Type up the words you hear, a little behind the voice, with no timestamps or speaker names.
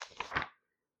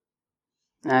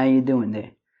How you doing there?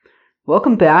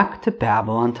 Welcome back to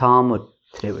Babylon Talmud.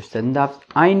 Today we're studying Daf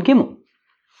Ayin Gimel,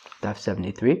 Daf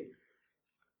 73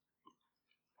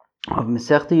 of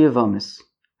Masechta Yevamis.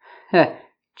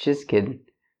 Just kidding.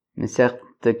 Masechta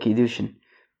Kiddushin.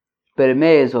 But it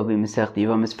may as well be Masechta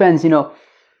Yevamis. Friends,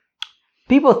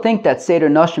 people think that Seder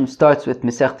Nashim starts with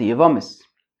Masechta Yevamis.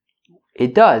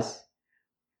 It does,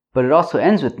 but it also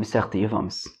ends with Masechta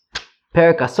Yevamis.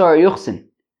 Perek Asar Yuchsin.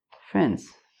 Friends,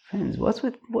 what's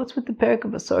with the Perek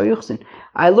of Asar Yuchsin?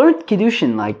 I learned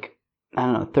Kiddushin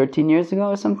 13 years ago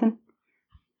or something.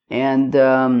 And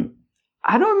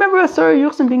I don't remember Asar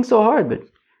Yuchsin being so hard, but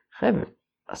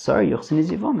Asar Yuchsin is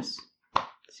Yevamis.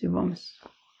 It's Yevamis.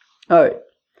 Alright.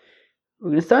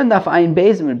 We're going to start in Daf Ayin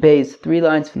Beis, and with Beis, 3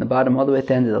 lines from the bottom all the way to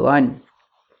the end of the line.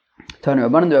 Tana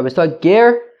Rabbanan, the Rabbi start,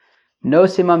 Ger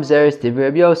Nosi Mamzeres Divrei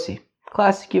Rabbi Yossi.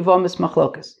 Classic Yevamis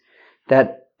Machlokas.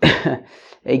 That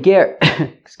a ger,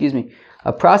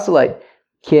 a proselyte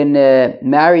can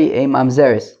marry a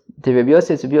mamzeres. The Rabbi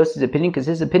Yossi, it's Rabbi Yossi's opinion, because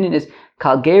his opinion is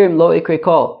kal gerim lo ikre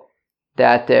kol,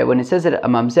 that when it says that a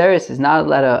mamzeres is not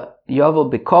allowed to yovel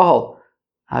b'kohol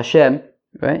Hashem,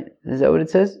 right? Is that what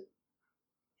it says?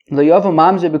 Lo yovel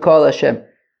mamzer b'kohol Hashem,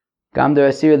 gam der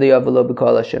asir lo yovel lo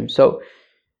b'kohol Hashem. So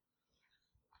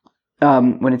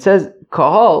when it says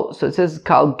kahal, so it says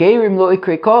kal gerim lo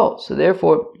ikre kol. So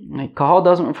therefore, kahal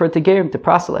doesn't refer to gerim, to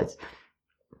proselytes.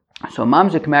 So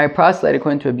mamzer can marry proselyte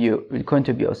according to Rabbi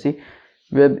Yossi.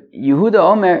 Rabbi Yehuda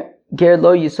Omer ger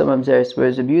lo yisam mamzeres,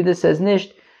 whereas Rabbi Yehuda says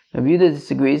nisht. Rabbi Yehuda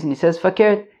disagrees and he says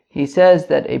fakir. He says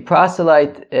that a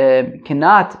proselyte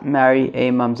cannot marry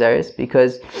a mamzeres,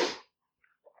 because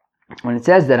when it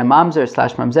says that a mamzer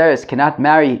 / mamzeres cannot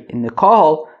marry in the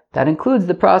kahal, that includes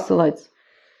the proselytes.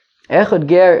 Echad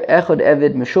ger, echad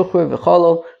evid, meshuchur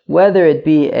v'cholol, whether it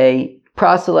be a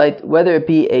proselyte, whether it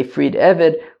be a freed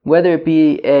evid, whether it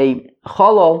be a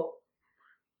cholol,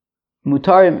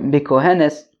 mutarim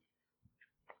b'kohenes,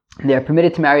 they are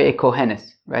permitted to marry a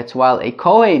kohenes, right? So while a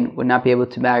kohen would not be able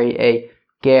to marry a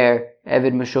ger,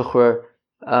 evid, meshuchur,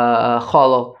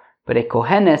 cholol, but a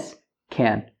kohenes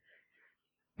can.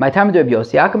 My time with Rabbi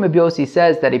Yossi, Yaakov Rabbi Yossi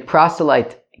says that a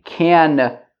proselyte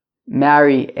can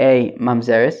marry a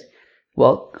mamzeres.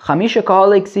 Well, chamisha kahal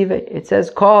eksive, it says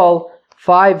kahal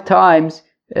 5 times,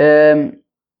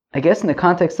 I guess in the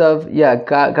context of,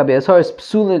 gabi azhar is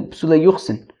psule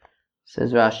yuchsin,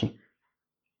 says Rashi.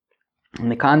 In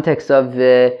the context of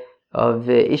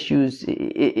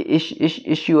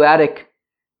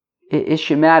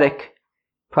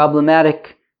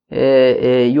problematic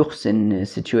yuchsin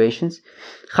situations.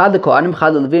 Chad lekohanim,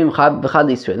 chad levim, chad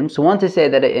l'Yisraelim. So one to say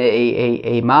that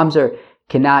a mamzer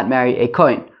cannot marry a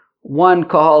kohen. One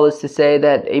kahal is to say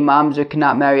that a mamzer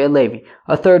cannot marry a Levi.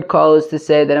 A third kahal is to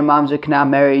say that a mamzer cannot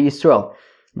marry a Yisrael.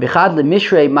 V'chad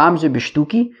lemishrei mamzer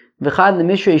b'shtuki, v'chad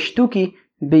lemishrei shtuki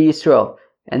b'Yisrael.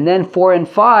 And then 4 and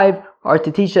 5 are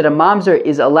to teach that a mamzer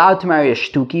is allowed to marry a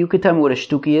shtuki. You could tell me what a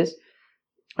shtuki is?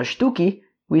 A shtuki,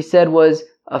 we said, was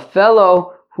a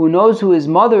fellow who knows who his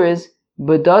mother is,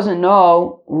 but doesn't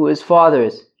know who his father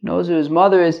is. Knows who his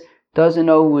mother is, doesn't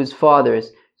know who his father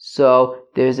is. So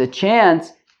there's a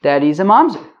chance that he's a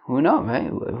mamzer. Who knows, right?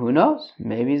 Who knows?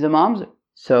 Maybe he's a mamzer.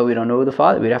 So we don't know who the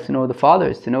father. We'd have to know who the father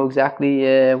is to know exactly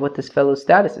what this fellow's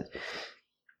status is.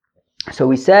 So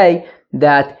we say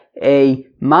that a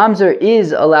mamzer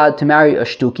is allowed to marry a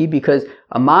shtuki, because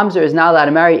a mamzer is not allowed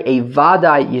to marry a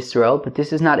vadai Yisrael, but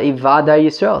this is not a vadai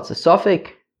Yisrael. It's a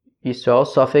Suffolk Yisrael,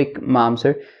 Suffolk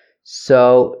mamzer.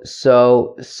 So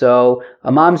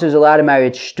a mamzer is allowed to marry a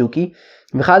shtuki.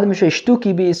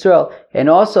 And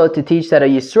also to teach that a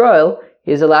Yisrael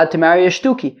is allowed to marry a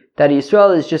shtuki. That a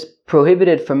Yisrael is just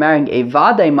prohibited from marrying a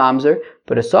vadai mamzer,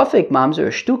 but a Suffolk mamzer, a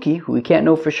shtuki, who we can't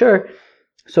know for sure,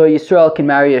 so a Yisrael can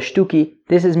marry a shtuki.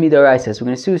 This is midoraisa. So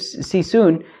we're going to see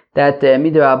soon that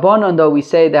midorabanan, though we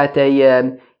say that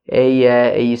a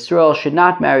Yisrael should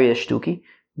not marry a shtuki,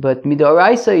 but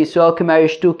midoraisa, Yisrael can marry a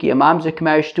shtuki, a mamzer can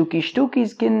marry a shtuki.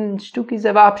 Shtukis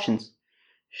have options.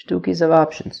 Shtukis have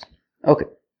options. Okay.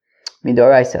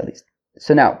 Midoraisa at least.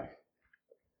 So now,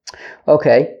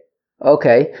 okay.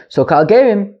 So kal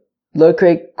gerim lo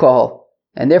ikre kahal,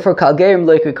 and therefore kal gerim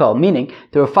lo ikre kahal, meaning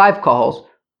there are 5 kahals,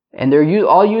 and they're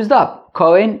all used up.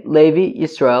 Kohen, Levi,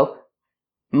 Yisrael,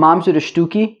 mamzer to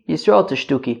shtuki, Yisrael to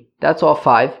shtuki. That's all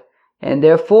 5, and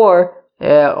therefore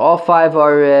all 5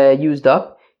 are used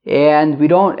up, and we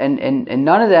don't, and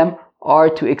none of them are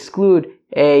to exclude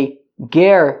a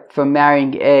ger from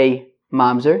marrying a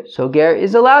mamzer. So ger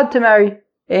is allowed to marry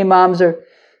a mamzer,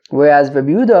 whereas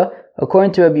Rabbi Yehuda,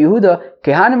 according to Rabbi Yehuda,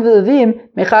 kehanim v'levim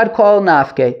mechad kol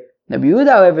nafke, Rabbi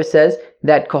Yehuda, however, says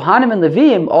that Kohanim and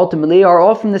Leviim ultimately are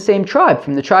all from the same tribe,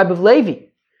 from the tribe of Levi.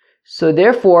 So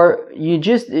therefore, you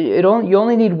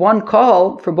only need one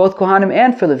kahal for both Kohanim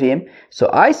and for Leviim. So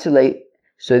isolate.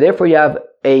 So therefore, you have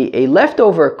a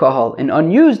leftover kahal, an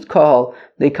unused kahal,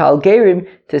 they call gerim,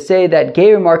 to say that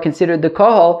gerim are considered the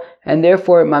kahal, and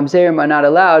therefore mamzerim are not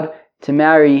allowed to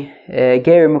marry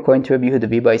gerim according to Rabbi Yehuda.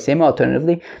 V'bai sema.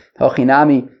 Alternatively,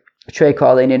 hochinami trei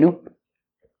kahal einenu.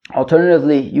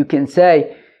 Alternatively, you can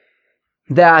say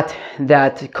that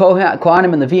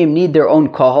Kohanim and Leviim need their own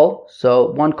kahal.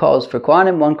 So one kahal is for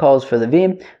Kohanim, one kahal is for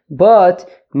Leviim. But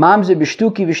mamzer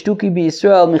b'shtuki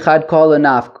b'Yisrael michad kahal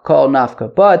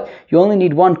nafka. But you only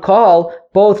need one kahal,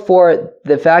 both for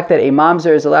the fact that a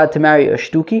mamzer is allowed to marry a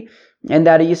shtuki, and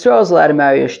that a Yisrael is allowed to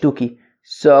marry a shtuki.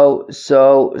 So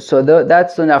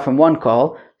that's now from one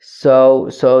kahal. So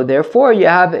therefore, you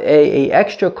have a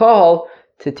extra kahal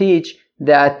to teach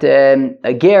that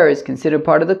a ger is considered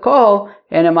part of the kahal,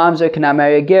 and a mamzer cannot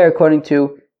marry a ger according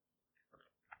to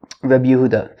Rabbi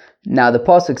Yehuda. Now the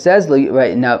pasuk says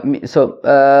right now. So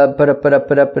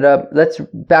let's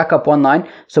back up one line.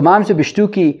 So mamzer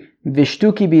b'shtuki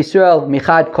b'Yisrael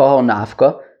michad kahal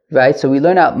nafka. Right. So we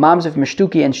learn out mamzer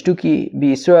b'shtuki and shtuki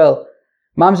b'Yisrael.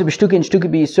 Mamzer b'shtuki and shtuki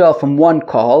b'Yisrael from one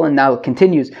kahal, and now it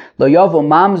continues. Lo yavo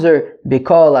mamzer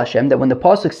b'kahal Hashem. That when the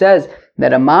pasuk says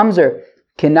that a mamzer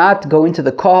cannot go into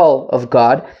the kahal of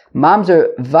God, mamzer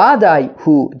vadai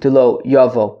hu delo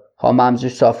yavo, ha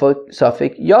mamzer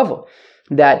safek yavo,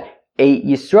 that a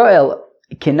Yisrael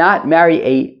cannot marry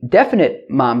a definite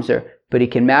mamzer, but he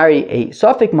can marry a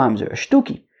safek mamzer, a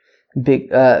shtuki.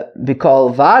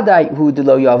 B'kahal vadai hu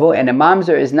delo yavo, and a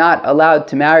mamzer is not allowed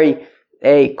to marry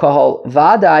a kahal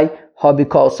vadai ha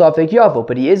b'kahal safek yavo,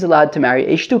 but he is allowed to marry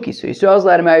a shtuki. So Yisrael is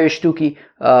allowed to marry a shtuki,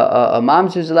 a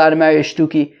mamzer is allowed to marry a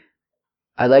shtuki.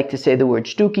 I like to say the word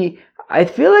shtuki. I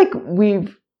feel like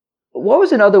what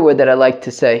was another word that I like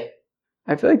to say?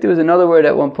 I feel like there was another word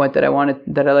at one point that I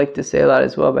like to say a lot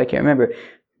as well, but I can't remember.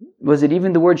 Was it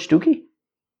even the word shtuki?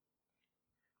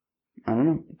 I don't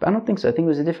know. I don't think so. I think it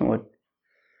was a different word.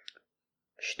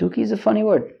 Shtuki is a funny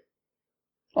word.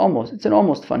 Almost. It's an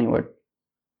almost funny word.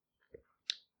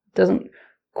 It doesn't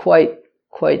quite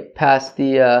pass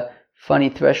the funny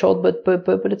threshold, but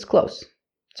it's close.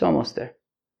 It's almost there.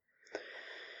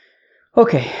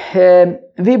 Okay,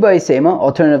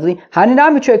 alternatively,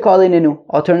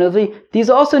 these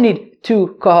also need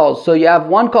two kahals. So you have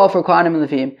one call for Kohanim and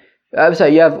Leviim.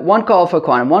 You have one call for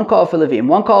Kohanim, one call for Leviim,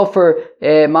 one call for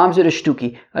mamzer to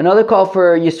shtuki, another call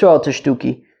for Yisrael to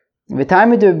shtuki. Right?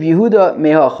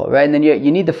 And then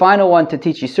you need the final one to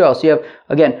teach Yisrael. So you have,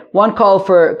 again, one call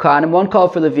for Kohanim, one call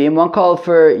for Leviim, one call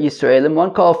for Yisraelim,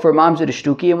 one call for mamzer to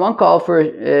shtuki, and one call for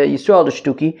Yisrael to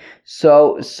shtuki.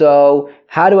 So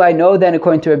how do I know then,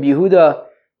 according to Rabbi Yehuda,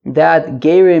 that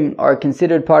gerim are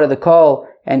considered part of the call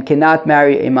and cannot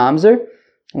marry a mamzer?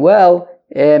 Well,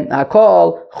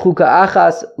 hakol chuka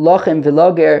achas lochem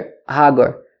v'loger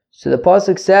hagar. So the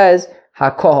pasuk says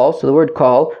hakol. So the word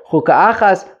call chuka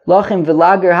achas lochem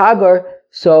v'lager hagar.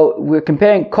 So we're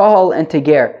comparing kahal and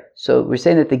teger. So we're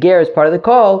saying that the ger is part of the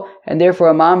call, and therefore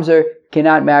a mamzer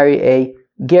cannot marry a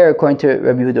ger according to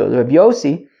Rabbi Yehuda. Rabbi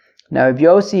Yossi. Now, Rabbi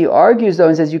Yossi argues though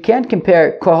and says you can't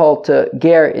compare kahal to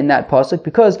ger in that pasuk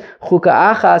because chuka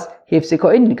achas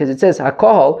hifsiko idin, because it says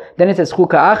hakahal, then it says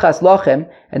chuka achas lochem,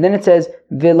 and then it says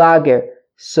vilager.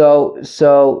 So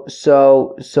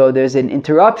there's an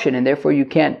interruption, and therefore you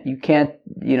can't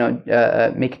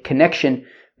make a connection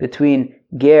between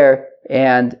ger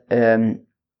and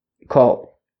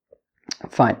kahal.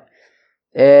 Fine.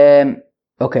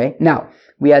 Okay. Now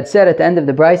we had said at the end of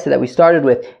the brisa that we started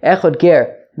with echod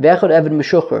ger. V'echod eved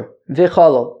meshucher,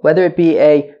 v'chalol, whether it be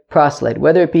a proselyte,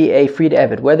 whether it be a freed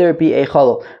eved, whether it be a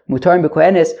chalol, mutarim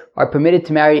b'kohenes are permitted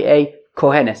to marry a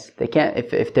kohenes. They can't,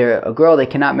 if they're a girl, they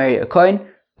cannot marry a kohen,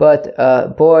 but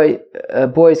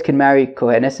boys can marry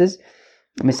koheneses.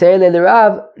 Misei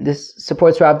le'lerav, this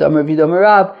supports Rav Damar V'Damar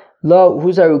Rav, lo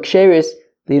huzaru ksheris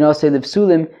li'nosei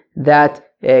livsulim, that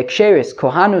ksheris,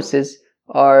 kohanuses,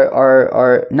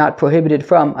 are not prohibited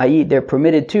from, i.e. they're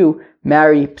permitted to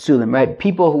marry psulim, right?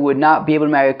 People who would not be able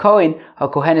to marry a kohen, a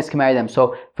kohenes can marry them.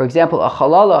 So, for example, a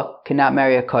chalala cannot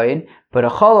marry a kohen, but a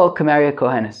chalal can marry a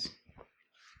kohenes.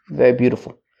 Very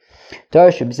beautiful.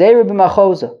 Darsh Reb Zera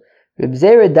b'machoza. Reb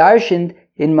Zera darshaned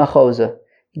in machoza.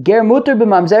 Ger muter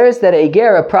b'mamzeres, that a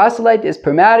ger, a proselyte, is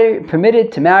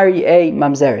permitted to marry a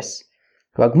mamzeres.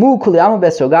 Ragmu kuliyamu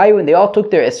b'esrogayu, and they all took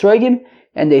their esrogim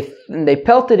and they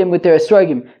pelted him with their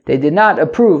esrogim. They did not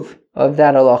approve of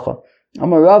that halacha.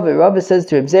 Amar Rava says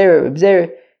to Reb Zera,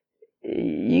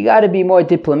 you got to be more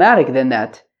diplomatic than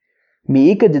that. What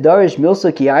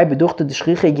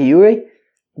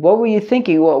were you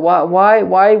thinking?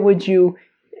 Why would you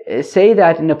say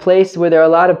that in a place where there are a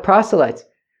lot of proselytes?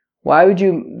 Why would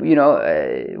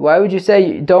why would you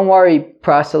say, don't worry,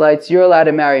 proselytes, you're allowed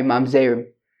to marry mamzerim?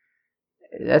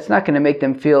 That's not going to make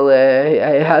them feel,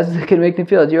 how's it going to make them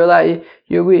feel? You're allowed,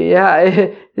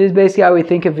 this is basically how we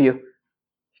think of you. You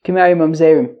can marry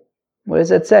mamzerim. What does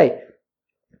that say?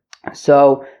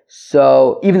 So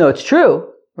even though it's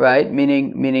true, right?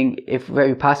 Meaning if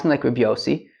we're passing like Rabbi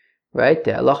Yossi, right?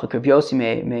 The halacha Rabbi Yossi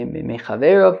me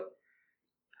chaverov,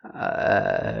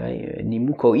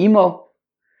 nimuko imo.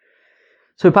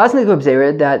 So we're passing like Rabbi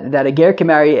Zera that a ger can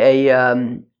marry a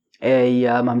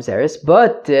mamzeris,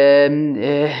 but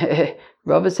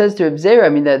Rava says to Rabbi Zera, I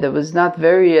mean that was not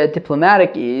very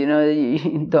diplomatic.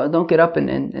 Don't get up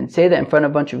and say that in front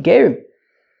of a bunch of gerim.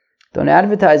 Don't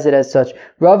advertise it as such.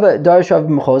 Rava Darish Rav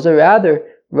B'Mechoza, rather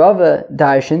Rava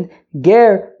Darshan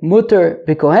ger muter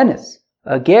b'kohenes.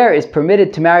 A ger is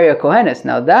permitted to marry a kohenes.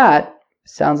 Now that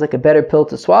sounds like a better pill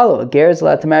to swallow. A ger is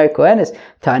allowed to marry a kohenes.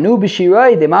 Tanu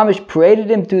b'shiroi, the mamish paraded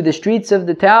him through the streets of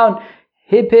the town.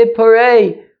 Hip hip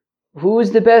hooray!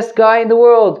 Who's the best guy in the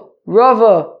world?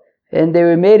 Rava. And they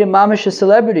were made a mamish a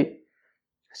celebrity.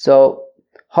 So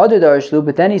Hadar Darshlu,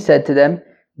 but then he said to them,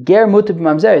 ger muter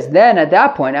b'mamzeres. Then at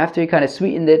that point, after he kind of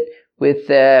sweetened it with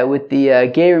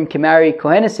the gerim can marry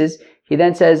koheneses, he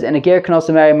then says, and a ger can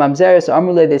also marry mamzeres.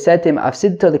 Amruleh, they said to him,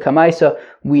 afsidta l'kamaisa,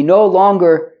 we no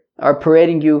longer are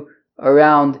parading you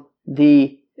around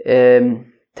the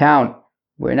town.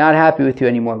 We're not happy with you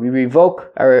anymore. We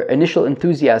revoke our initial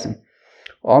enthusiasm.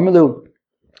 Amrulu,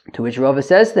 to which Rava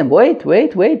says to them, wait,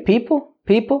 people.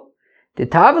 Wait,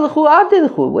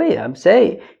 I'm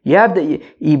saying, you have you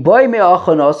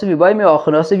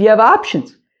have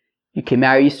options. You can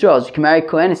marry Yisraels, you can marry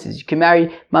Koheneses, you can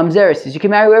marry Mamzereses, you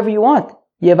can marry whoever you want.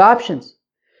 You have options.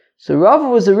 So Rava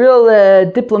was a real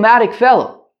diplomatic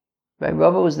fellow. Right?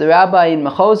 Rava was the rabbi in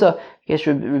Mechoza. I guess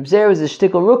Reb Zera was a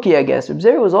shtickle rookie, I guess. Reb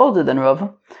Zera was older than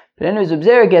Rava. But anyways, Reb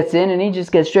Zera gets in and he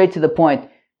just gets straight to the point.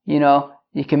 You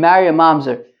can marry a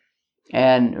mamzer.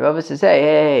 And Rava says,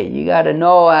 hey, you gotta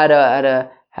know how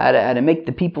to make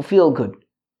the people feel good.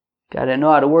 Gotta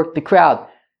know how to work the crowd.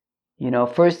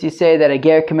 First you say that a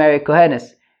ger can marry a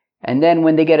kohenes, and then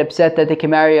when they get upset that they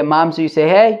can marry a mamzer, you say,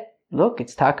 hey, look,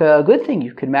 it's taka a good thing.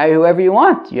 You can marry whoever you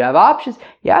want. You have options.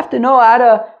 You have to know how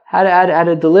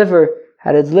to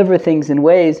deliver things in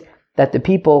ways that the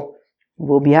people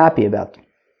will be happy about.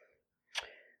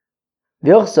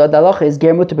 The halacha is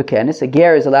ger muter b'kohenes. A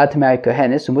ger is allowed to marry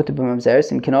kohenes, muter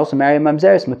b'mamzeres, and can also marry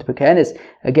mamzeres, muter b'kohenes.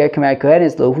 A ger can marry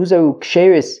kohenes, lo huzaru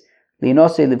ksheris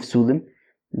linosei livsulim,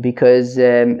 because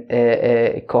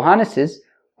kohaneses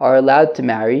are allowed to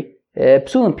marry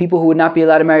psulim, people who would not be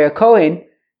allowed to marry a kohen.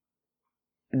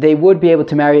 They would be able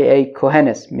to marry a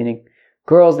kohenes, meaning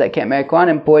girls that can't marry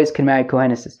kohanim, boys can marry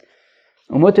koheneses.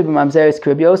 Umuter b'mamzeres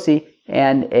Rabbi Yossi,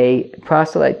 and a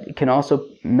proselyte can also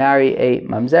marry a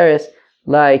mamzeres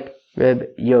like Reb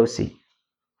Yossi.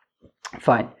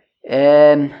 Fine.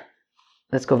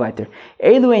 Let's go weiter.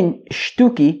 Eluin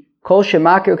shtuki kol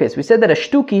shemakir. Okay, so we said that a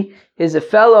shtuki is a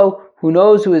fellow who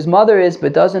knows who his mother is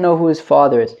but doesn't know who his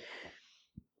father is.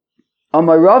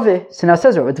 Amarave, so now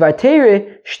says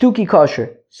Dvartere shtuki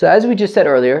kosher. So as we just said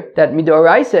earlier, that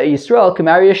midoraisa Yisrael can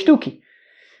marry a shtuki.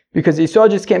 Because Yisrael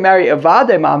just can't marry a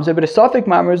vade mamzer, but a suffix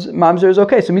mamzer is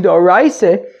okay. So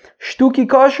midoraisa shtuki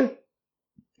kosher.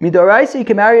 Midoraisa, you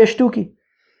can marry a shtuki.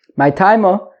 My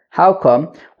taima, how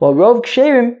come? Well, rov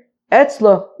ksherim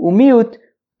etzla umiut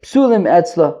psulim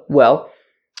etzla. Well,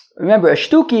 remember, a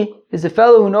shtuki is a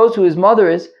fellow who knows who his mother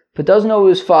is, but doesn't know who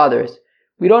his father is.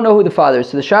 We don't know who the father is.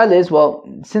 So the shaila is, well,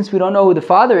 since we don't know who the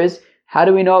father is, how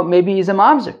do we know? Maybe he's a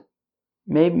mamzer.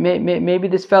 Maybe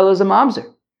this fellow is a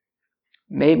mamzer.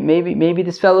 Maybe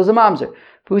this fellow is a mamzer.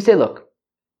 But we say, look,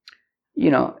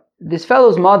 this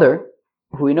fellow's mother,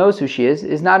 who he knows who she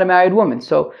is not a married woman.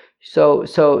 So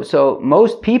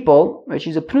most people, right,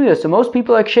 she's a pnuya, so most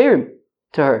people are ksherim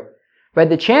to her. Right?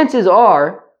 The chances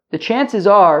are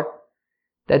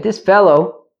that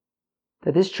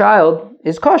this child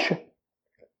is kosher.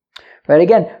 Right?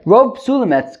 Again, rov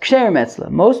psulim ksherim etzla.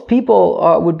 Most people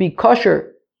would be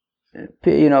kosher,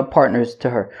 partners to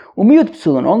her. Umiut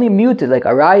psulim, only muted, like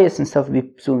arayas and stuff would be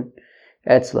psulim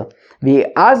etzla. The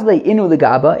azle inu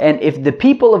legaba, and if the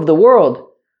people of the world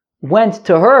went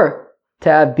to her to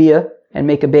have bia and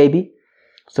make a baby,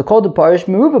 so called the parish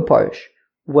meruba parish.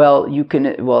 Well,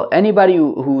 anybody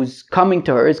who's coming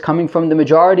to her is coming from the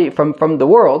majority, from the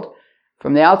world,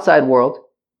 from the outside world,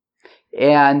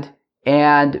 and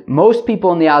most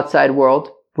people in the outside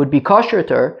world would be kosher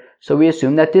to her. So we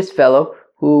assume that this fellow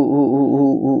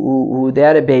who they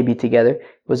had a baby together,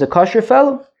 was a kosher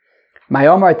fellow. My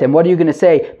Omar, then what are you going to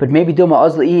say? But maybe Duma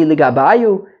Azli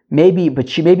Ligabayu, maybe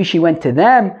she went to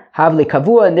them, Havle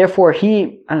Kavua, and therefore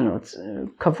he, I don't know, it's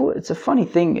Kavua, it's a funny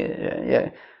thing,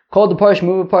 yeah. Called the parish,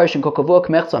 move a parish, and Kavua,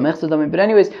 Kmechza, but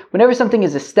anyways, whenever something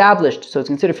is established, so it's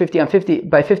considered 50 on 50,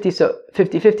 by 50, so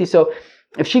 50-50, so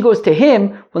if she goes to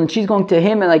him, well then she's going to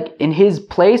him and like in his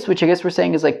place, which I guess we're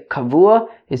saying is like Kavua,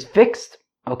 is fixed,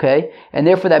 okay? And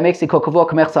therefore that makes it Kavua,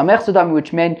 Kmechza,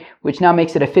 which now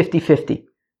makes it a 50-50.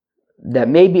 That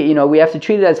maybe, we have to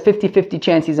treat it as 50-50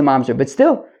 chance he's a mamzer, but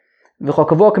still,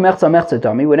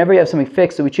 whenever you have something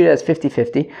fixed, so we treat it as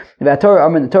 50-50. The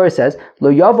Torah says, Lo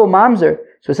yavo mamzer,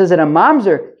 so it says that a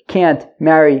mamzer can't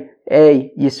marry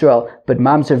a Yisrael, but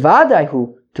mamzer vaday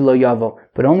hu to lo yavo,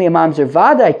 but only a mamzer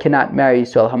vaday cannot marry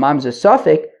Yisrael. Ha mamzer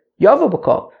safek yavo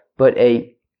b'kol, but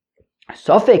a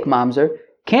safek mamzer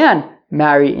can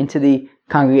marry into the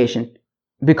congregation,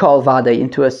 b'kol vaday,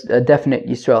 into a definite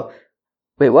Yisrael.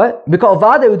 Wait, what? Because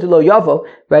vade u'lo yavo,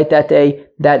 right?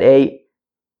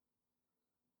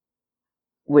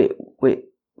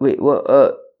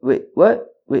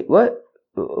 What?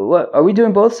 Are we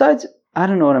doing both sides? I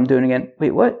don't know what I'm doing again.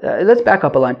 Wait, what? Let's back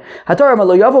up a line. Hatorah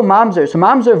lo yavo mamzer. So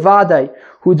mamzer vade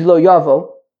u'lo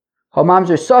yavo. Ha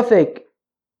mamzer safek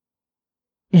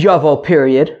yavo.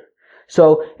 Period.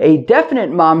 So a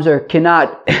definite mamzer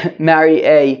cannot marry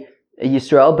a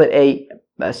Yisrael, but a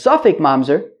safek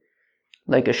mamzer,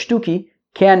 like a shtuki,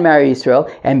 can marry Israel,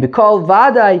 and b'kol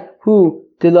vaday hu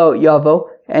dilo yavo,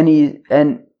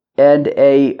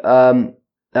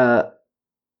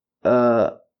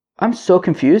 I'm so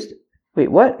confused.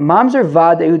 Wait, what? Mamzer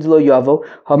vaday hu dilo yavo,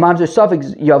 ha mamzer safek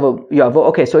yavo.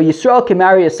 Okay, so Yisrael can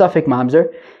marry a safek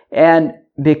mamzer, and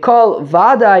b'kol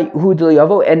vaday hu dilo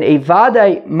yavo, and a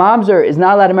vaday mamzer is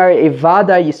not allowed to marry a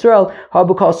vaday Yisrael, ha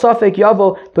b'kol safek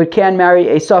yavo, but can marry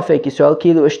a safek Yisrael,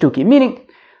 kilu a shtuki. Meaning,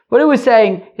 what it was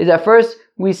saying is at first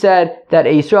we said that a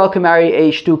Yisrael can marry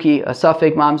a shtuki, a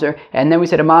safek mamzer, and then we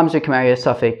said a mamzer can marry a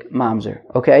safek mamzer.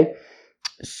 Okay?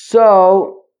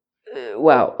 So,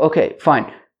 wow, okay,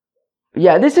 fine.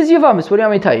 Yeah, this is Yavamis. What do you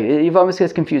want me to tell you? Yavamis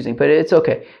gets confusing, but it's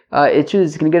okay. It's going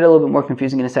to get a little bit more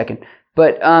confusing in a second.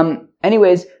 But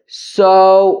anyways,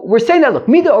 so we're saying that, look,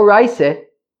 Mida Oraise,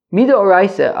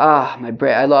 my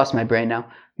brain, I lost my brain now.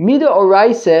 Mida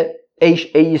Oraise, a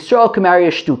Yisrael can marry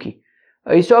a shtuki.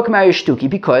 Yisrael can marry a shtuki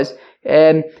because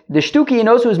the shtuki, he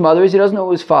knows who his mother is, he doesn't know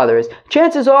who his father is.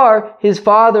 Chances are his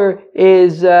father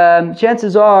was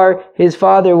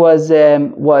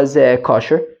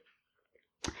kosher,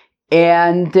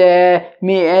 and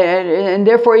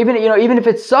therefore even if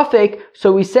it's safek,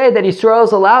 so we say that Yisrael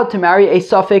is allowed to marry a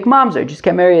safek mamzer, just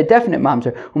can't marry a definite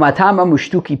mamzer. Umatama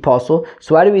mushtuki posel.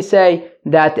 So why do we say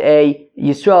that a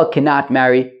Yisrael cannot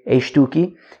marry a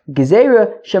shtuki?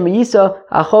 Gezerah shemayisa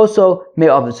achoso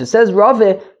me'av. So says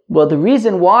Rave, well, the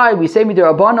reason why we say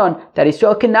midirabanan that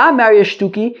Yisrael cannot marry a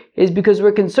shtuki is because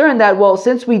we're concerned that, well,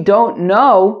 since we don't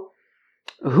know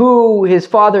who his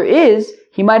father is,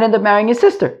 he might end up marrying his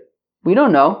sister. We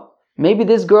don't know. Maybe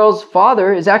this girl's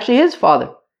father is actually his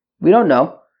father. We don't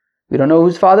know. We don't know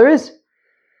whose father is.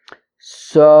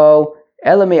 So,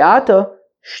 ela me'ata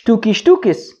shtuki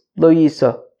shtukis lo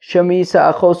yisa shemayisa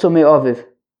achoso me'aviv.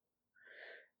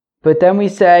 But then we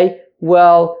say,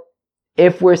 well,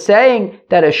 if we're saying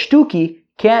that a shtuki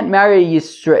can't marry a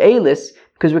Yisraelis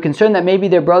because we're concerned that maybe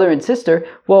they're brother and sister,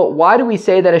 well, why do we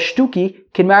say that a shtuki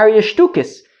can marry a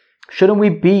shtukis? Shouldn't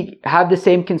we have the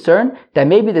same concern that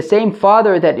maybe the same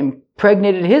father that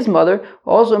impregnated his mother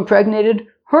also impregnated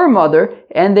her mother,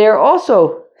 and they are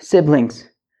also siblings?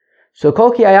 So kol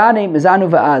ki ayane mizanu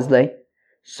va'azle.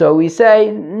 So we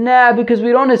say, nah, because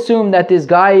we don't assume that this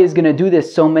guy is going to do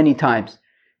this so many times.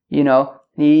 He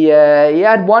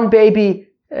had one baby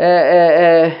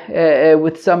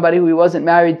with somebody who he wasn't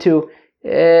married to.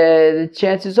 The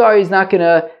chances are he's not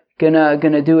gonna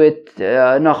do it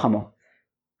nachamo.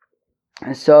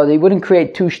 So they wouldn't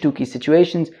create two shtuki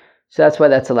situations. So that's why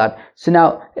that's allowed. So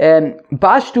now,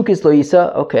 bas shtukis lo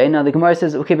yisa. Okay, now the Gemara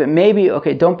says, okay, but maybe,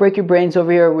 okay, don't break your brains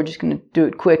over here. We're just gonna do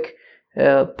it quick.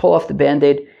 Pull off the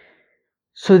band-aid.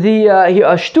 So a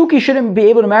shtuki shouldn't be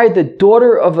able to marry the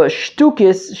daughter of a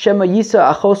shtukis, shema yisa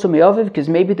achoso me'aviv, because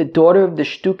maybe the daughter of the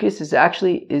shtukis is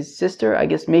actually his sister. I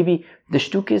guess maybe the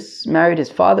shtukis married his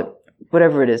father,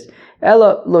 whatever it is.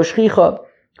 Ella lo shchicha,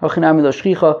 hachinami lo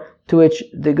shchicha, to which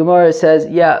the Gemara says,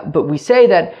 yeah, but we say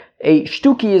that a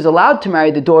shtuki is allowed to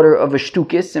marry the daughter of a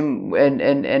shtukis, and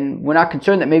we're not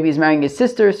concerned that maybe he's marrying his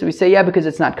sister, so we say, yeah, because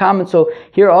it's not common. So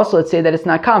here also let's say that it's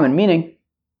not common, meaning,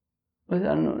 I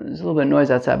don't know, there's a little bit of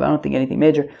noise outside, but I don't think anything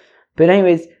major. But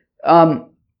anyways,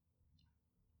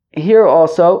 here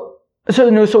also,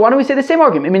 so why don't we say the same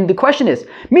argument? I mean, the question is,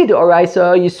 Mida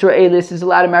Oraisa Yisraelis is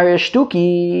allowed to marry a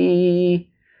Shtuki.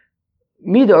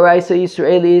 Mida Oraisa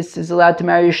Yisraelis is allowed to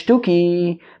marry a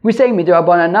Shtuki. We're saying Mida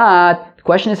Rabbanan not. The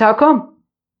question is, how come?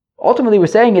 Ultimately, we're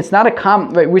saying it's not a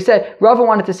common. Right? We said Rava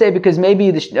wanted to say because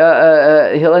maybe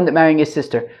he'll end up marrying his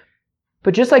sister.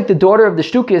 But just like the daughter of the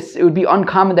Shtukis, it would be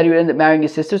uncommon that he would end up marrying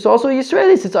his sisters. So also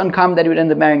Yisraelis, it's uncommon that he would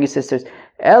end up marrying his sisters.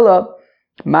 Ella,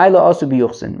 Maila also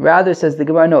biyuchsin. Rather, says the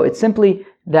Gemara, no, it's simply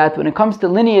that when it comes to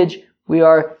lineage, we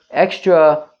are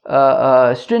extra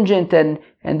stringent, and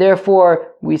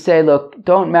therefore we say, look,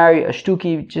 don't marry a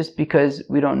Shtuki just because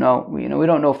we don't know. We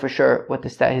don't know for sure what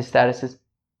his status is.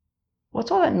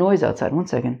 What's all that noise outside? 1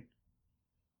 second.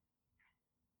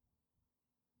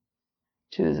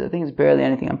 I think it's barely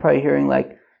anything. I'm probably hearing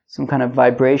like some kind of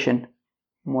vibration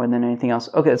more than anything else.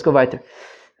 Okay, let's go weiter.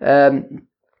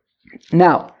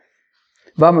 Now,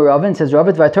 Vamar Ravin says,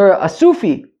 Ravat Vatora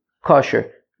Asufi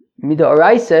kosher. Mida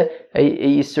Oraisa,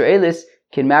 a Yisraelis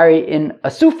can marry in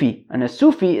a Sufi. And a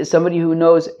Sufi is somebody who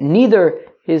knows neither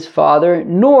his father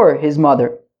nor his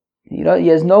mother. He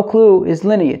has no clue his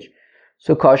lineage.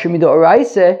 So kosher Mida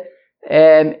Oraisa,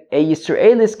 a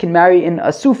Yisraelis can marry in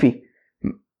a Sufi.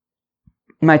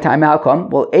 My time, how come?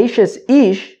 Well, Eishes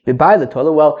Ish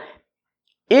b'bailatola. Well,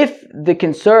 if the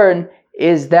concern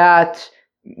is that,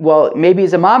 well, maybe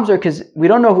he's a mamzer because we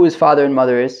don't know who his father and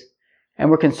mother is, and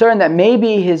we're concerned that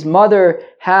maybe his mother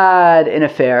had an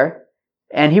affair,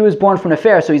 and he was born from an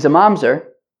affair, so he's a mamzer.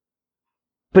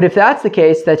 But if that's the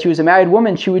case, that she was a married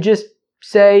woman, she would just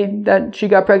say that she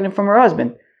got pregnant from her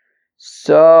husband.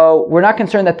 So we're not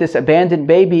concerned that this abandoned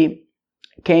baby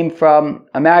came from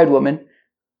a married woman.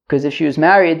 Because if she was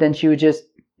married, then she would just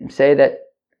say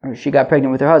that she got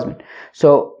pregnant with her husband.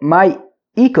 So my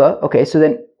Ika, okay, so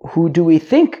then who do we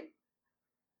think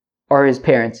are his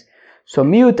parents? So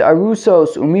miut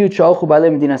arusos umiut shalchu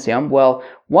b'alei medinas yam. Well,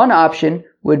 one option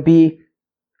would be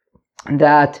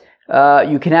that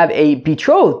you can have a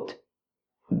betrothed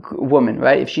woman,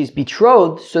 right? If she's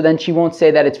betrothed, so then she won't say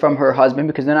that it's from her husband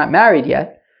because they're not married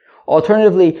yet.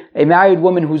 Alternatively, a married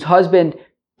woman whose husband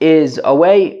is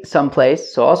away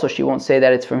someplace, so also she won't say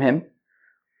that it's from him.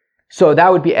 So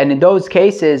that would be, and in those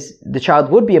cases, the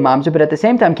child would be a mamzer, but at the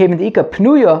same time, came into Ika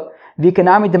Pnuya,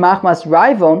 Vikanami Demachmas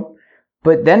Raivon,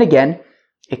 but then again,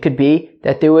 it could be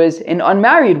that there was an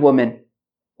unmarried woman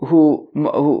who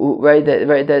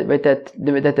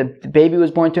that the baby was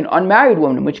born to an unmarried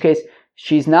woman, in which case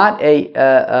she's not the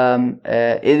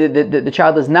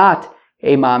child is not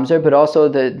a mamzer, but also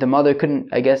the mother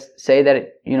couldn't, I guess, say that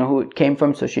it, who it came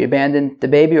from, so she abandoned the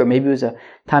baby, or maybe it was a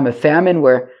time of famine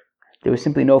where there was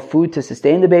simply no food to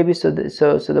sustain the baby, so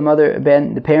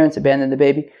the parents abandoned the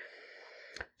baby.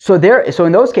 So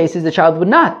in those cases, the child would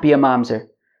not be a mamzer.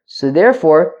 So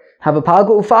therefore, have a palga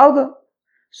ufalga.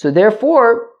 So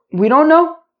therefore, we don't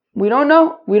know.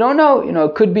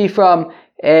 It could be from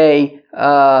a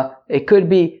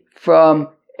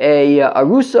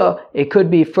arusa, it could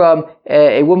be from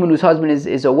a woman whose husband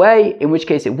is away, in which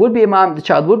case the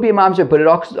child would be a mamzer, but it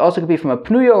also could be from a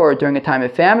pnuya, or during a time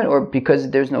of famine, or because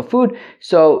there's no food,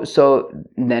 so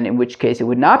then in which case it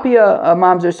would not be a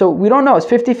mamzer. So we don't know, it's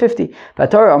 50-50. But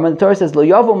the Torah says, Lo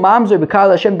yavo mamzer b'kal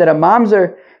Hashem, that a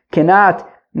mamzer cannot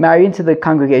marry into the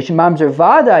congregation. Mamzer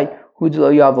vadai hud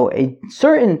lo yavo,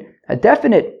 a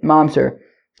definite mamzer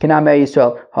cannot marry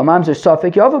Yisrael. Ha-mamzer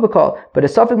safek yavo b'kal, but a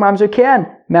safek mamzer can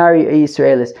marry a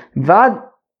Yisraelis. Vad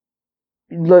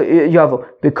lo yavo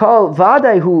b'kal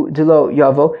vadai hu de lo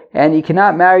yavo, and he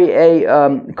cannot marry a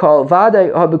kal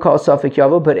vadai ha b'kal safek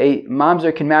yavo, but a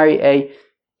mamzer can marry a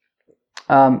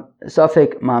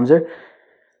safek mamzer.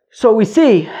 So we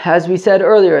see, as we said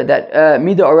earlier, that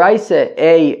Mida Oraisa,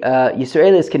 a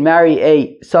Yisraelis can marry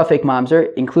a Safek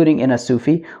Mamzer, including in a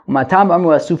Sufi. Umatam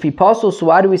Amru a Sufi Pasul. So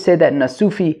why do we say that in a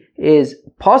Sufi is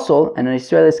Pasul, and an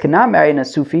Yisraelis cannot marry in a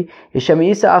Sufi?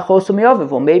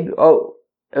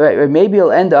 Well, maybe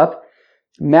he'll end up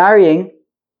marrying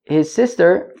his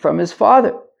sister from his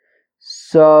father.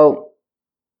 So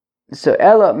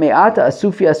Ella Me'ata a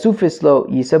Sufis lo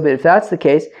Yisa, but if that's the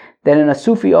case, then an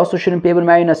Asufi also shouldn't be able to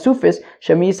marry an Asufis.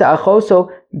 Shamisa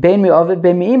achoso ben mi'avid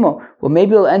ben mi'imo. Well,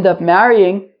 maybe he'll end up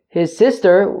marrying his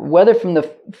sister, whether from the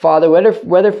father,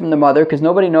 whether from the mother, because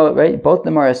nobody knows, right? Both of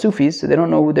them are Asufis, so they don't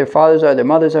know who their fathers are, their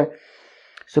mothers are.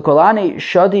 So kolani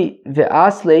shadi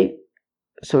ve'asle.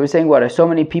 So we're saying, what, are so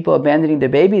many people abandoning their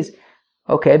babies?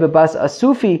 Okay, but bas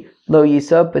Asufi lo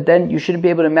Yisa, but then you shouldn't be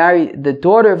able to marry the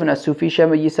daughter of an Asufi,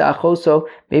 Shema Yisa achoso,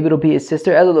 maybe it'll be his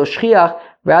sister, Ela lo shchiach.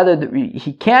 Rather,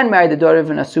 he can marry the daughter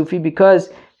of an Asufi because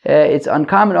it's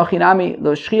uncommon, ochinami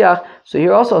lo shchiach. So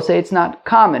here also I'll say it's not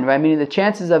common, right? Meaning the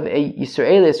chances of a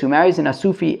Yisraelis who marries an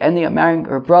Asufi ending up marrying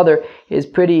her brother is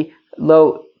pretty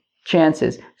low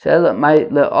chances. Rather,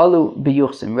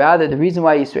 the reason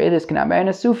why Yisraelis cannot marry an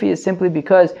Asufi is simply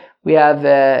because we have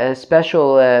a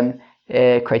special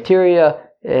criteria.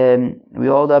 We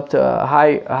hold up to a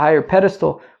higher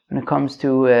pedestal when it comes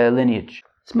to lineage.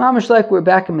 It's mamash like we're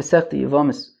back in Masechta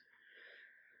Yevamis.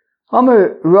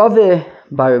 Amar Rave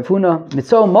bar Rav Huna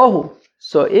Mitzol Mohu.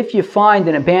 So if you find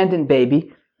an abandoned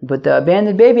baby, but the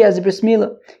abandoned baby has a bris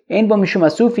milah, Ein bo mishum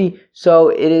asufi, so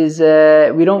it is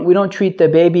we don't treat the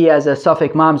baby as a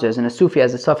suffix mamzer, as an asufi,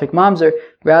 as a suffix mamzer.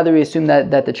 Rather, we assume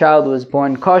that the child was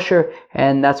born kosher,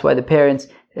 and that's why the parents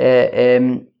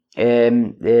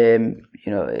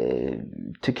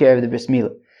took care of the bris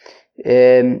milah.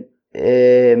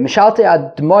 Mishalte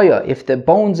ad dmoya, if the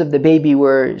bones of the baby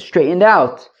were straightened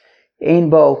out,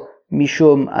 Ein bo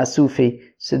mishum asufi,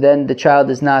 so then the child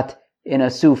is not in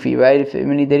a sufi, right?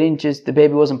 The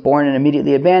baby wasn't born and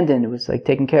immediately abandoned. It was like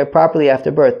taken care of properly after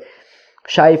birth.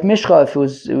 Shayif mishcha, if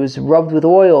it was rubbed with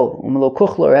oil, umelo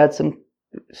kuchla, or had some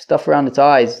stuff around its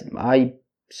eyes, eye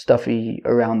stuffy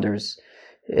arounders,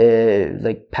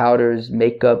 like powders,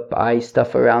 makeup, eye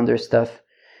stuff arounder stuff.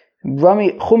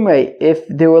 Rami chumre, if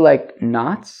there were like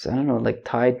knots, I don't know, like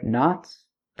tied knots,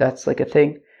 that's like a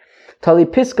thing. Tali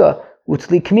piska,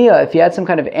 Utli kmiya, if you had some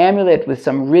kind of amulet with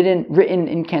some written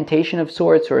incantation of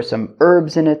sorts or some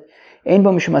herbs in it. Ein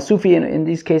bo mishum asufi, in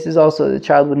these cases also the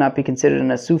child would not be considered an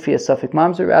asufi, a suffix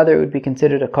mamzer, rather it would be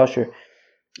considered a kosher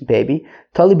baby.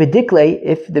 Tali bedikle,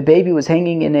 if the baby was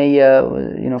hanging in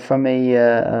from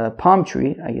a palm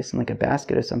tree, I guess in like a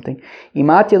basket or something.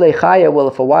 Imati lechaya, well,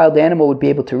 if a wild animal would be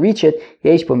able to reach it,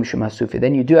 yesh bo mishum asufi,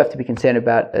 then you do have to be concerned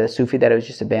about a sufi, that it was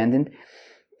just abandoned.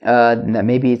 That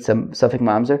maybe it's a suffix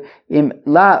mamzer. Im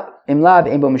lab ein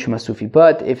bo mishum asufi.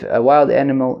 But if a wild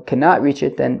animal cannot reach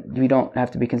it, then we don't have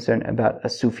to be concerned about a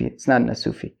sufi. It's not an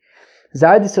asufi.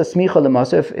 Zardis asmicha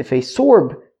lemasa. If a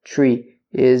sorb tree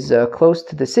is close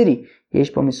to the city, yesh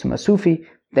bo mishum asufi,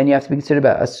 then you have to be concerned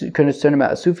about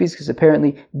asufis, because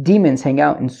apparently demons hang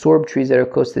out in sorb trees that are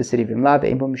close to the city. Im lab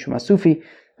ein bo mishum asufi.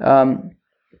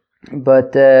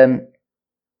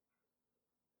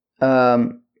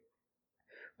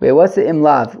 Wait, what's the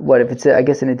imlav? What if it's, I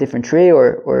guess, in a different tree,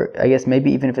 or I guess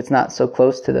maybe even if it's not so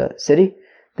close to the city,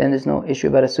 then there's no issue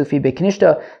about a sufi.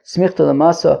 Beknishta smichta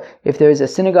lamasa, if there is a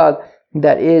synagogue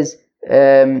that is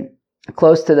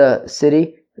close to the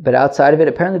city but outside of it.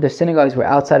 Apparently, the synagogues were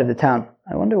outside of the town.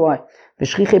 I wonder why.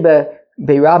 If there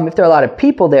are a lot of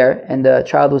people there and the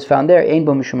child was found there, ein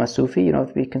bo mishum asufi, you don't have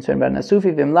to be concerned about an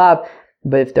asufi. Vimlav.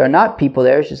 But if there are not people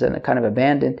there, it's just kind of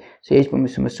abandoned. So yesh bo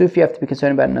mishum asufi, you have to be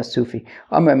concerned about an asufi.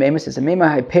 Amar Mema says, Mema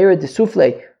hypera de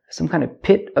sufle, some kind of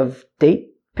pit of date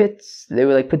pits. They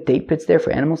would put date pits there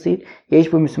for animals to eat. Yesh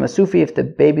bo mishum asufi, if the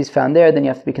baby's found there, then you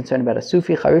have to be concerned about a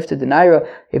sufi. Charifta de naira,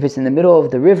 if it's in the middle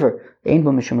of the river, ein bo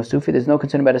mishum asufi, there's no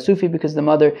concern about a sufi because the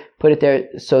mother put it there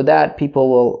so that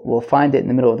people will find it in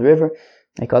the middle of the river,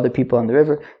 like other people on the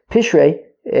river. Pishrei,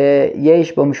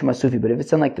 yesh bo mishum asufi, but if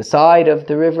it's on the side of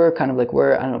the river, kind of like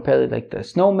where, I don't know, apparently the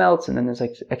snow melts and then there's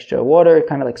extra water,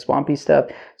 kind of like swampy stuff,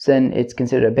 so then it's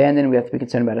considered abandoned. We have to be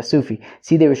concerned about a sufi.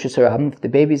 See, there is shusarabim, if the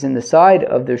baby's in the side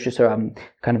of the shusarabim,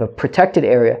 kind of a protected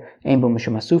area, ein bo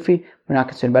mishum asufi, we're not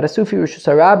concerned about a sufi or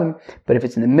shusarabim. But if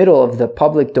it's in the middle of the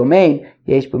public domain,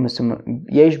 yesh bo mishum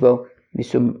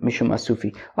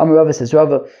asufi. Amar Rava says,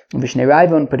 Rava v'shnei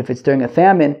raivon, but if it's during a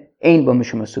famine, ein bo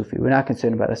mishum asufi, we're not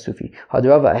concerned about a sufi.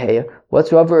 Hadrava aheya,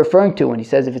 what's Rava referring to when he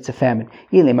says if it's a famine?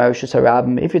 If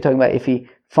you're talking about if he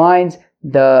finds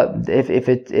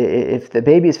if the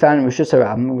baby is found in Rishus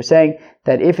Harabim, we're saying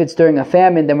that if it's during a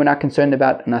famine, then we're not concerned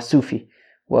about an asufi.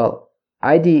 Well,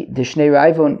 ID the shnei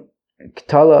raivon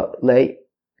ktala le.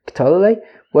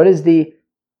 What is the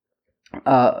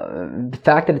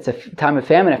fact that it's a time of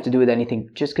famine have to do with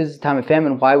anything? Just because it's a time of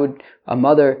famine, why would a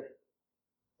mother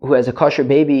who has a kosher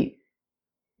baby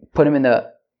put him in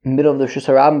the middle of the Rishus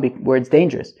Harabim where it's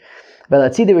dangerous? But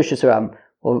let's see the Rishus Harabim.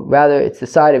 Or rather, it's the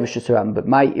side of Rishus Harabim. But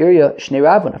my area, Shnei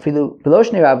Ravon, afilu below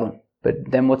Shnei Ravon. But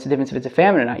then what's the difference if it's a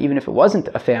famine or not? Even if it wasn't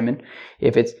a famine,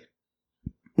 if it's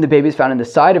the baby is found in the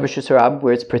side of Rishus Harabim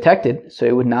where it's protected, so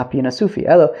it would not be an asufi.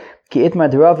 Elo ki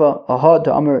itmar derava aha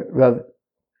da amar Rav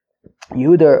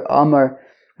Yehuda amar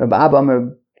Rav Abba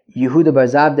amar Yehuda bar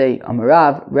Zabdei amar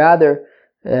Rav. Rather,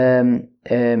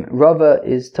 Rava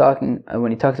is talking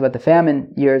when he talks about the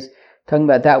famine years, talking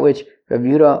about that which Rav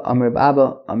Yehuda amar Rav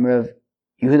Abba amar Rav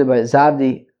Yehuda bar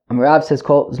Zabdi amar Rav says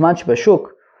called zman shebashuk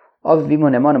of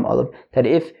vimon emonim olav, that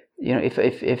if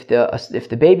if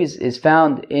the baby is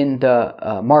found in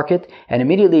the market, and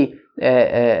immediately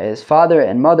his father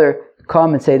and mother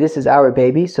come and say, this is our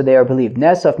baby, so they are believed.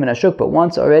 Nesaf min ashuk, but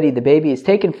once already the baby is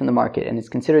taken from the market and is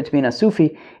considered to be an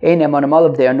asufi,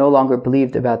 they are no longer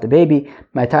believed about the baby.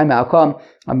 My time outcome,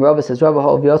 Rava says, Rava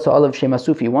also olive shem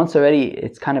asufi. Once already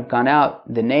it's kind of gone out,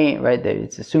 the name, right?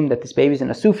 It's assumed that this baby is an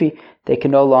asufi, they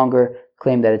can no longer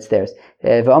claim that it's theirs.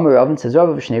 Says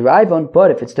Rava,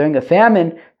 but if it's during a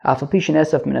famine,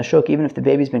 even if the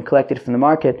baby's been collected from the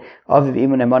market,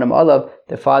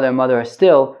 the father and mother are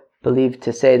still believed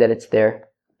to say that it's their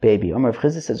baby. Amar Rav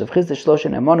Chizda says,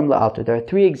 there are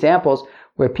 3 examples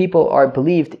where people are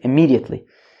believed immediately.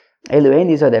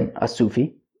 These are them: a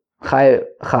Sufi,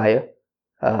 Chaya,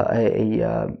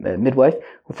 a midwife,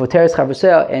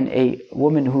 and a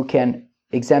woman who can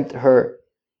exempt her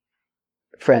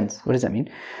friends. What does that mean?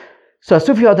 So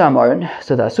Asufi Adamaran,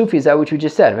 so the Asufi is that which we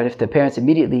just said, right? If the parents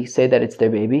immediately say that it's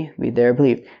their baby, they're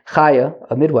believed. Chaya,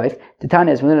 a midwife,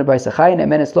 Titania is a midwife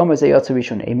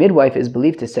is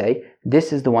believed to say,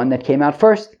 this is the one that came out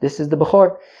first, this is the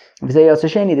Bechor.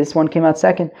 This one came out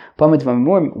second.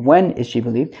 When is she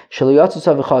believed?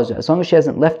 As long as she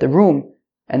hasn't left the room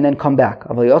and then come back.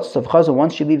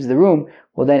 Once she leaves the room,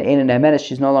 well then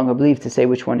she's no longer believed to say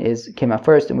which one came out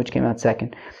first and which came out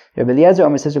second. Rabbi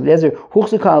Eliezer says,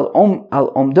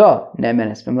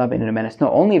 no,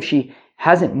 only if she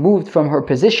hasn't moved from her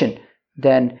position,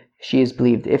 then she is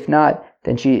believed. If not,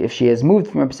 then if she has moved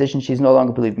from her position, she's no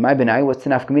longer believed. My benai, what's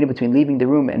the nafkamina between leaving the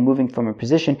room and moving from her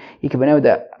position?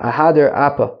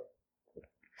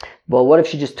 Well, what if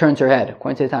she just turns her head?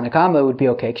 According to the Tanakama, it would be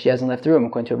okay because she hasn't left the room.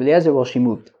 According to Rabbi Eliezer, well, she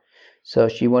moved, so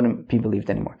she wouldn't be believed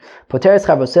anymore. Poteres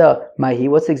chavosel mahi.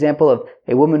 What's the example of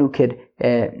a woman who could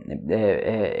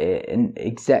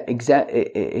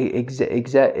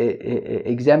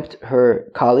exempt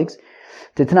her colleagues?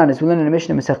 Tetanan, as we learn in the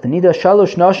Mishnah Masechta Nida,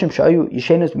 shalosh nashim shayu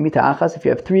yishenus b'mita achas. If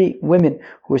you have 3 women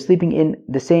who are sleeping in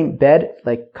the same bed,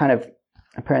 like kind of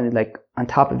apparently like on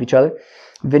top of each other,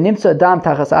 v'nimtza dam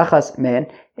tachas achas man,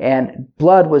 and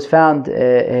blood was found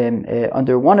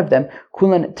under one of them,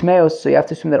 kulan tmeos, so you have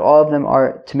to assume that all of them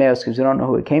are tmeos because we don't know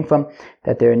who it came from,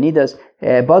 that they're nidas.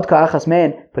 Bodka achas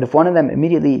man, but if one of them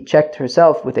immediately checked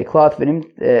herself with a cloth,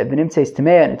 v'nimtzeis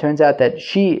tmea, and it turns out that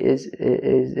she is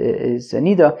a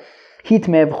nida, he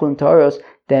tmea v'chulin taharos,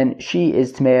 then she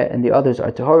is tmea and the others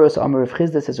are taharos. Amar Rav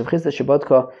Chizda says, Rav Chizda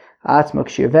shebodka atzma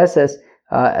kshir veses,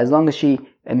 as long as she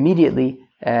immediately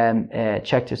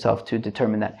checked herself to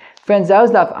determine that. Friends, that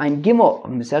was Daf Ein Gimel of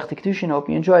Masechta Kiddushin. Hope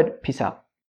you enjoyed. Peace out.